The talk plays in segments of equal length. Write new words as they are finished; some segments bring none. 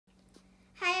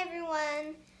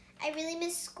I really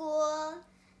miss school,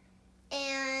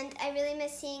 and I really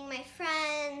miss seeing my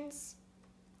friends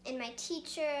and my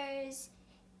teachers.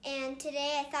 And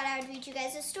today I thought I would read you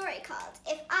guys a story called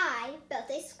If I Built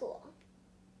a School.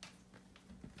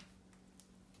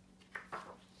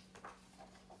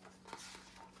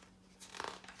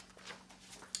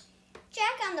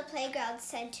 Jack on the playground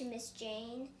said to Miss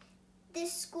Jane,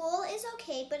 "This school is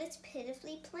okay, but it's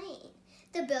pitifully plain.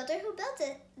 The builder who built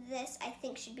this, I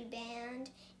think, should be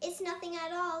banned. It's nothing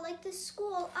at all like the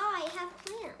school I have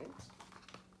planned."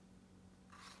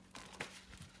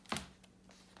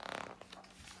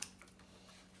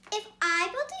 If I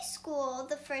built a school,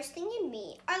 the first thing you'd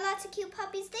meet are lots of cute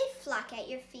puppies. They'd flock at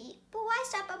your feet. But why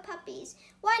stop at puppies?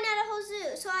 Why not a whole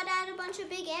zoo? So I'd add a bunch of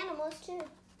big animals too.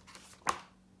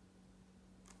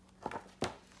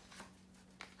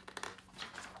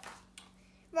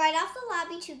 Right off the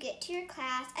lobby to get to your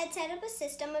class, I'd set up a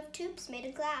system of tubes made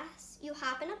of glass. You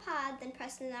hop in a pod, then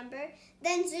press the number,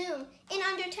 then zoom. In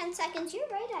under 10 seconds, you're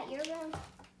right at your room.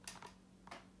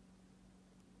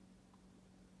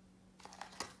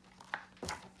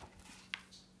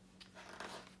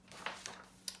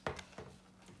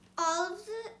 All of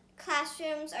the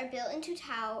classrooms are built onto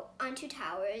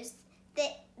towers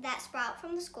that sprout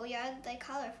from the schoolyard like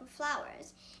colorful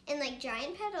flowers. And like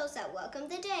giant petals that welcome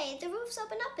the day, the roofs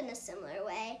open up in a similar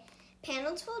way.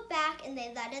 Panels fold back and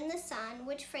they let in the sun,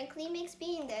 which frankly makes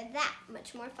being there that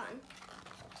much more fun.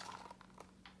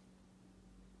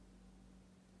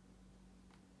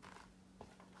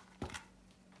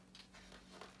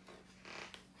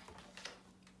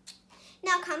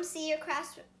 Now come see your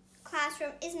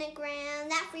classroom, isn't it grand?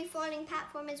 That free-floating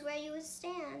platform is where you would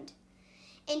stand.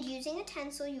 And using a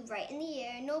pencil, you write in the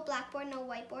air. No blackboard, no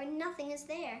whiteboard, nothing is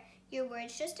there. Your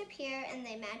words just appear and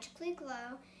they magically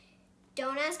glow.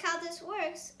 Don't ask how this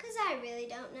works, 'cause I really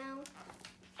don't know.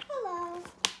 Hello.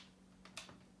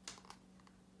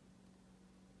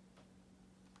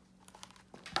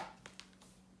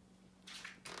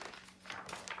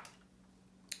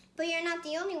 But you're not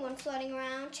the only one floating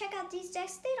around. Check out these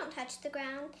desks, they don't touch the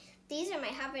ground. These are my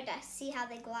hover desks, see how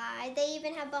they glide. They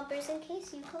even have bumpers in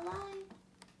case you collide.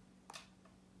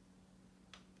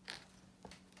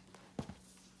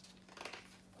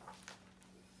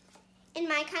 In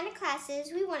my kind of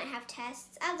classes, we wouldn't have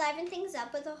tests. I'd liven things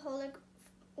up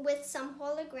with some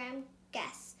hologram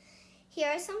guests. Here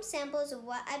are some samples of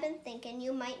what I've been thinking.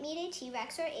 You might meet a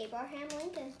T-Rex or Abraham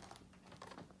Lincoln.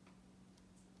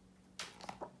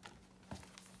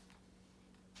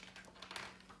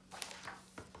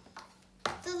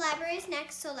 The library is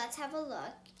next, so let's have a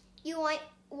look. You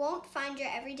won't find your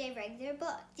everyday regular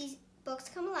book. These books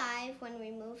come alive when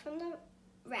removed from the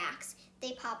racks.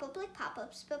 They pop up like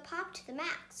pop-ups, but pop to the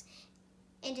max.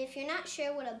 And if you're not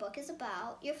sure what a book is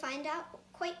about, you'll find out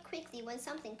quite quickly when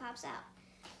something pops out.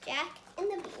 Jack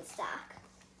and the Beanstalk.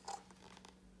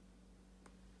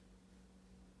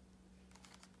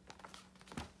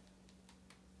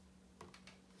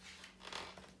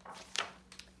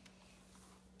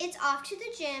 It's off to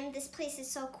the gym. This place is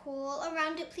so cool.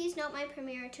 Around it, please note my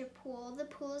premarital pool. The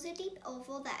pool is a deep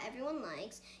oval that everyone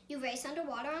likes. You race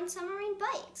underwater on submarine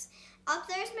bikes. Up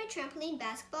there is my trampoline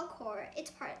basketball court.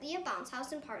 It's partly a bounce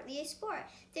house and partly a sport.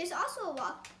 There's also a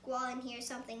walk wall in here,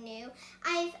 something new.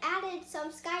 I've added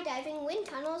some skydiving wind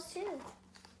tunnels too.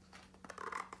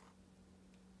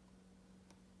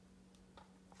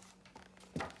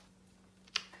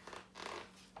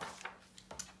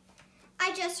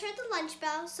 I just heard the lunch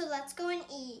bell, so let's go and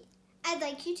eat. I'd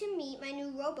like you to meet my new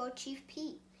Robo Chief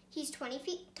Pete. He's 20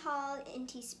 feet tall and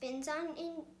he spins on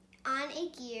a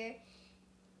gear.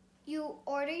 You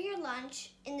order your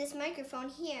lunch in this microphone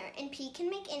here, and Pete can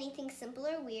make anything simple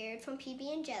or weird, from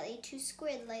PB and jelly to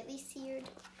squid lightly seared.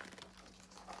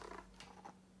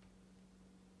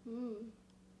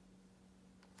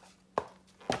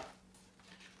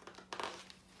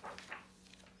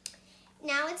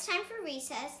 Now it's time for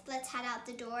recess. Let's head out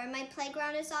the door. My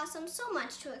playground is awesome, so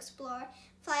much to explore.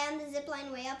 Fly on the zip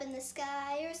line way up in the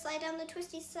sky, or slide down the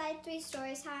twisty slide 3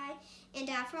 stories high. And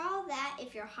after all that,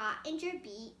 if you're hot and you're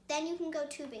beat, then you can go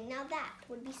tubing. Now that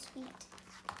would be sweet.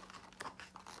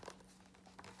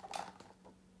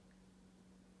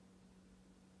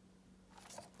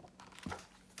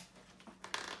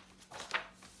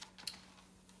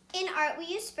 In art, we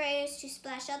use sprayers to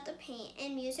splash out the paint.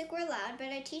 In music, we're loud,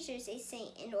 but our teacher's a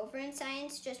saint. And over in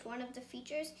science, just one of the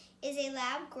features is a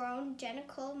lab-grown,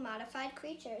 genical, modified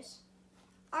creatures.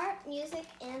 Art, music,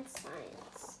 and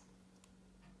science.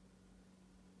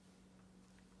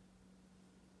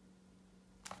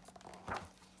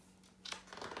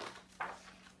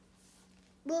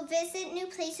 We'll visit new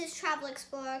places, travel,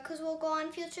 explore, because we'll go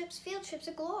on field trips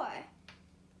galore.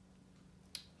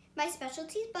 My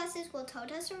specialties buses will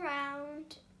tote us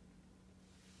around.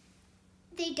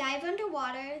 They dive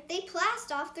underwater, they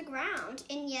blast off the ground,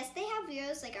 and yes, they have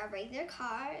wheels like our regular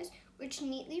cars, which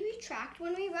neatly retract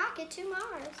when we rocket to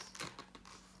Mars.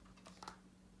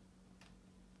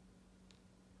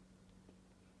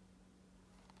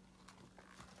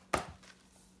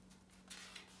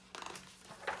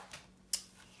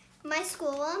 My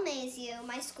school will amaze you.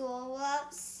 My school will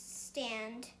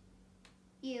outstand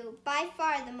you. By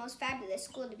far the most fabulous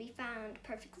school to be found.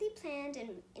 Perfectly planned and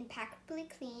impeccably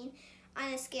clean.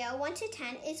 On a scale 1 to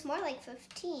 10, it's more like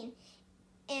 15.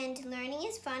 And learning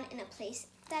is fun in a place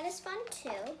that is fun too.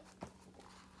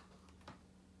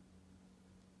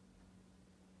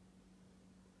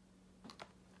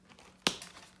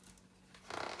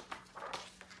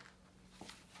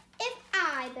 If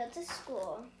I built a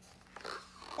school,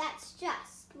 that's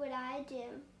just what I do.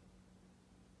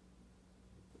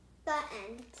 The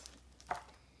end.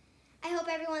 I hope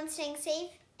everyone's staying safe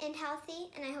and healthy,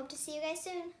 and I hope to see you guys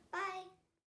soon. Bye.